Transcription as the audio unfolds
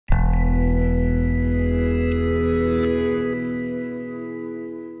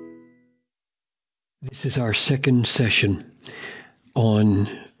This is our second session on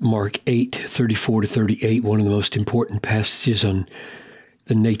Mark 8:34-38, one of the most important passages on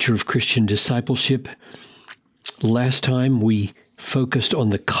the nature of Christian discipleship. Last time we focused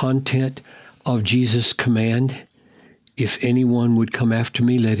on the content of Jesus' command. If anyone would come after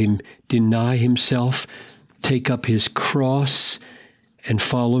me, let him deny himself, take up his cross, and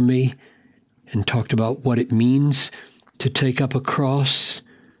follow me, and talked about what it means to take up a cross,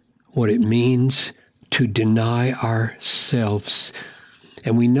 what it means to deny ourselves.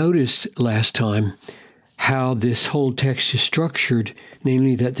 And we noticed last time how this whole text is structured,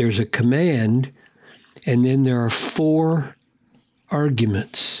 namely that there's a command, and then there are four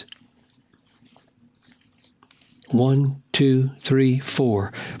arguments. 1, 2, 3,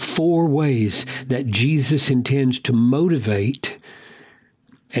 4. 4 ways that Jesus intends to motivate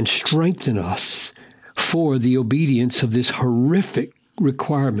and strengthen us for the obedience of this horrific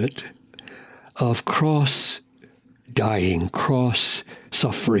requirement of cross-dying,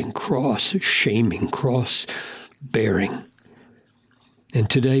 cross-suffering, cross-shaming, cross-bearing. And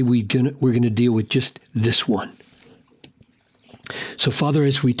today we're going to deal with just this one. So, Father,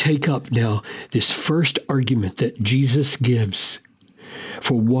 as we take up now this first argument that Jesus gives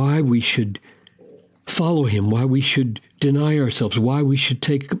for why we should follow him, why we should deny ourselves, why we should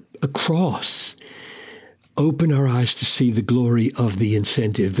take a cross, open our eyes to see the glory of the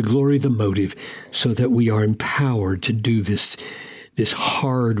incentive, the glory of the motive, so that we are empowered to do this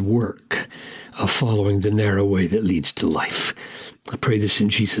hard work of following the narrow way that leads to life. I pray this in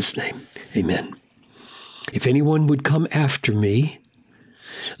Jesus' name. Amen. If anyone would come after me,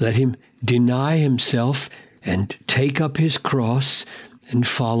 let him deny himself and take up his cross and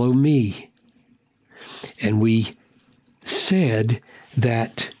follow me. And we said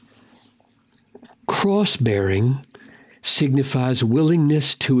that cross-bearing signifies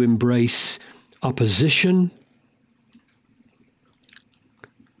willingness to embrace opposition,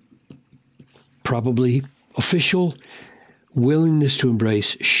 probably official, willingness to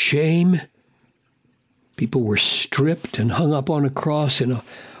embrace shame. People were stripped and hung up on a cross in a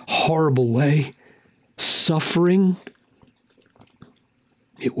horrible way. Suffering.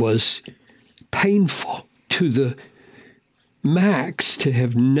 It was painful to the max to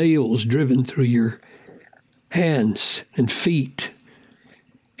have nails driven through your hands and feet,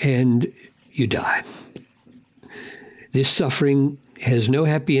 and you die. This suffering has no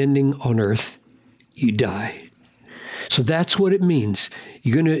happy ending on earth. You die. So that's what it means.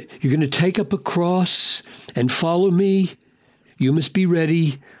 You're going to take up a cross and follow me. You must be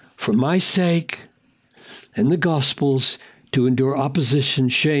ready for my sake and the Gospel's to endure opposition,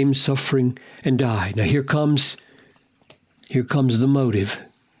 shame, suffering, and die. Now here comes the motive,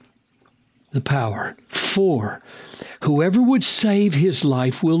 the power. 4, whoever would save his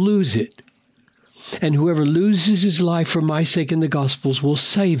life will lose it. And whoever loses his life for my sake and the Gospel's will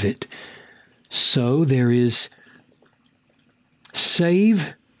save it. So there is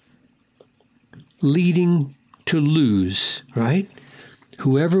save leading to lose, right?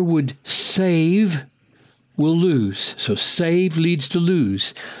 Whoever would save will lose. So save leads to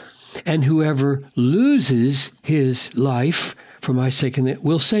lose. And whoever loses his life for my sake and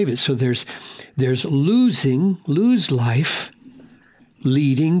will save it. So there's lose life,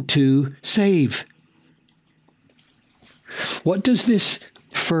 leading to save. What does this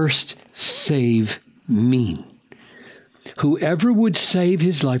first save mean? Whoever would save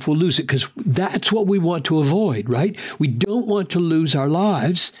his life will lose it, because that's what we want to avoid, right? We don't want to lose our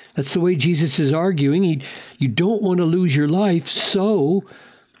lives. That's the way Jesus is arguing. You don't want to lose your life, so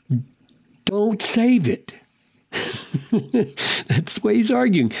don't save it. That's the way he's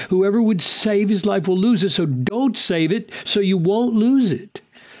arguing. Whoever would save his life will lose it, so don't save it, so you won't lose it.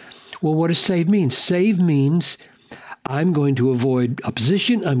 Well, what does save mean? Save means I'm going to avoid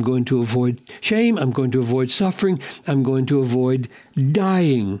opposition. I'm going to avoid shame. I'm going to avoid suffering. I'm going to avoid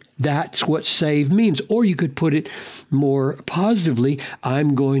dying. That's what save means. Or you could put it more positively.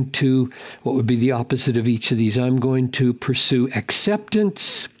 I'm going to, what would be the opposite of each of these? I'm going to pursue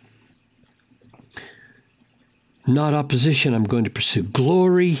acceptance, not opposition. I'm going to pursue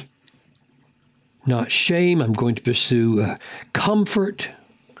glory, not shame. I'm going to pursue comfort,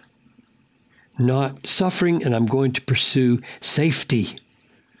 not suffering, and I'm going to pursue safety,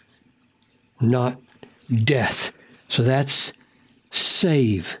 not death. So that's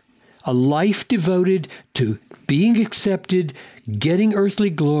save. A life devoted to being accepted, getting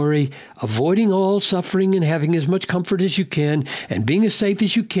earthly glory, avoiding all suffering and having as much comfort as you can, and being as safe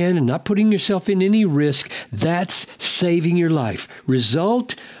as you can and not putting yourself in any risk. That's saving your life.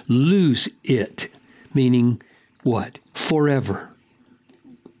 Result, lose it. Meaning what? Forever.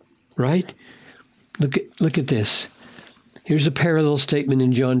 Right? Look at this. Here's a parallel statement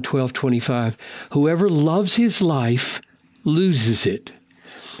in John 12:25. Whoever loves his life loses it.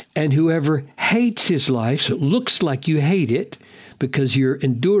 And whoever hates his life, so it looks like you hate it because you're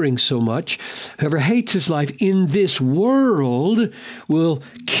enduring so much, whoever hates his life in this world will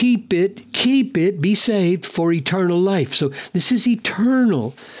keep it, be saved for eternal life. So this is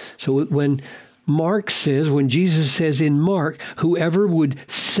eternal. So when Jesus says in Mark, whoever would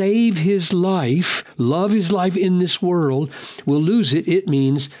save his life, love his life in this world, will lose it, it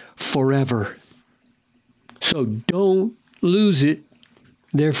means forever. So don't lose it.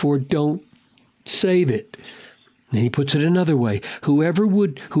 Therefore, don't save it. And he puts it another way. Whoever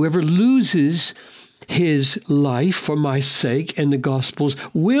loses his life for my sake and the gospel's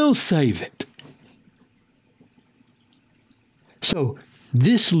will save it. So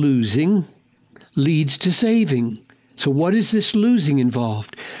this losing leads to saving. So what is this losing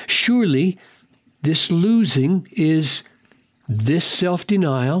involved? Surely this losing is this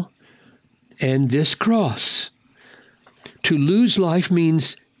self-denial and this cross. To lose life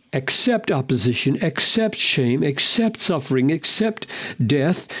means accept opposition, accept shame, accept suffering, accept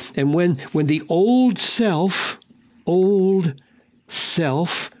death. And when the old self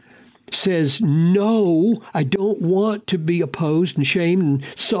says, no, I don't want to be opposed and shamed and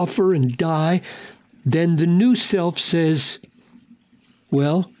suffer and die, then the new self says,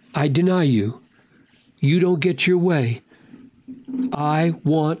 well, I deny you. You don't get your way. I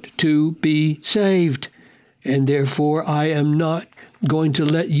want to be saved. And therefore, I am not going to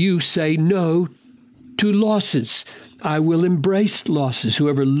let you say no to losses. I will embrace losses.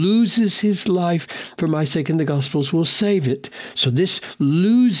 Whoever loses his life for my sake and the gospel's will save it. So this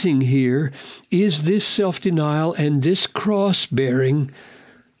losing here is this self-denial and this cross-bearing.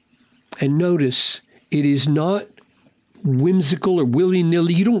 And notice, it is not whimsical or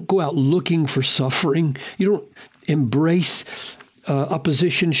willy-nilly. You don't go out looking for suffering. You don't embrace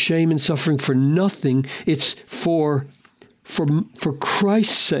opposition, shame, and suffering for nothing. It's for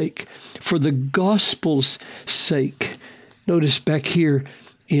Christ's sake, for the gospel's sake. Notice back here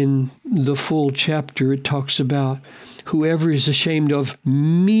in the full chapter, it talks about whoever is ashamed of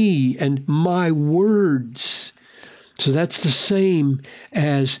me and my words. So that's the same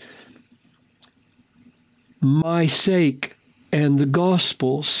as my sake and the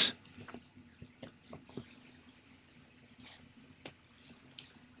gospel's.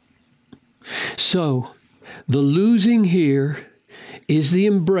 So, the losing here is the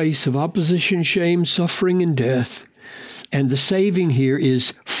embrace of opposition, shame, suffering, and death. And the saving here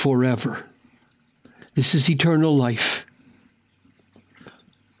is forever. This is eternal life.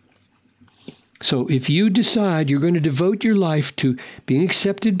 So if you decide you're going to devote your life to being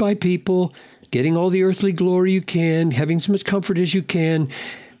accepted by people, getting all the earthly glory you can, having as much comfort as you can,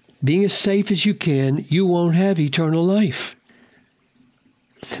 being as safe as you can, you won't have eternal life.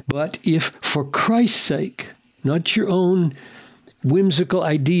 But if for Christ's sake, not your own whimsical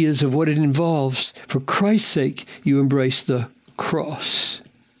ideas of what it involves, for Christ's sake, you embrace the cross,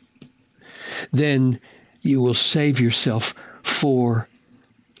 then you will save yourself forever.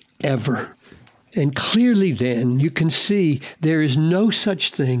 And clearly then, you can see there is no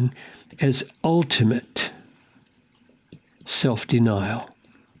such thing as ultimate self-denial.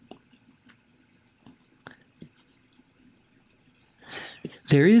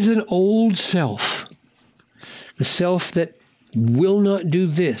 There is an old self, the self that will not do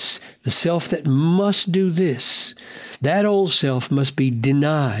this, the self that must do this. That old self must be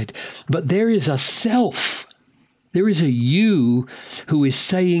denied. But there is a self, there is a you who is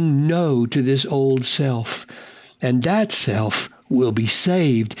saying no to this old self. And that self will be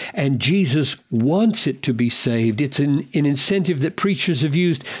saved. And Jesus wants it to be saved. It's an incentive that preachers have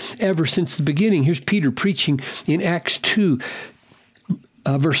used ever since the beginning. Here's Peter preaching in Acts 2.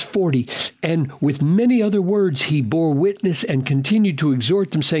 Verse 40, and with many other words he bore witness and continued to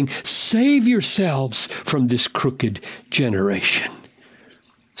exhort them, saying, save yourselves from this crooked generation.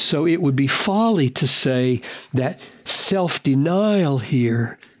 So it would be folly to say that self-denial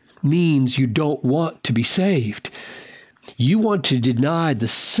here means you don't want to be saved. You want to deny the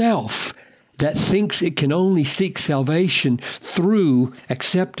self that thinks it can only seek salvation through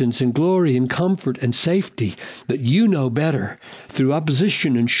acceptance and glory and comfort and safety. But you know better. Through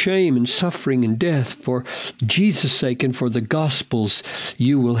opposition and shame and suffering and death, for Jesus' sake and for the gospel's,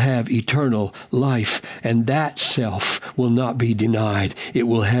 you will have eternal life. And that self will not be denied. It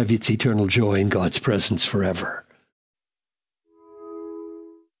will have its eternal joy in God's presence forever.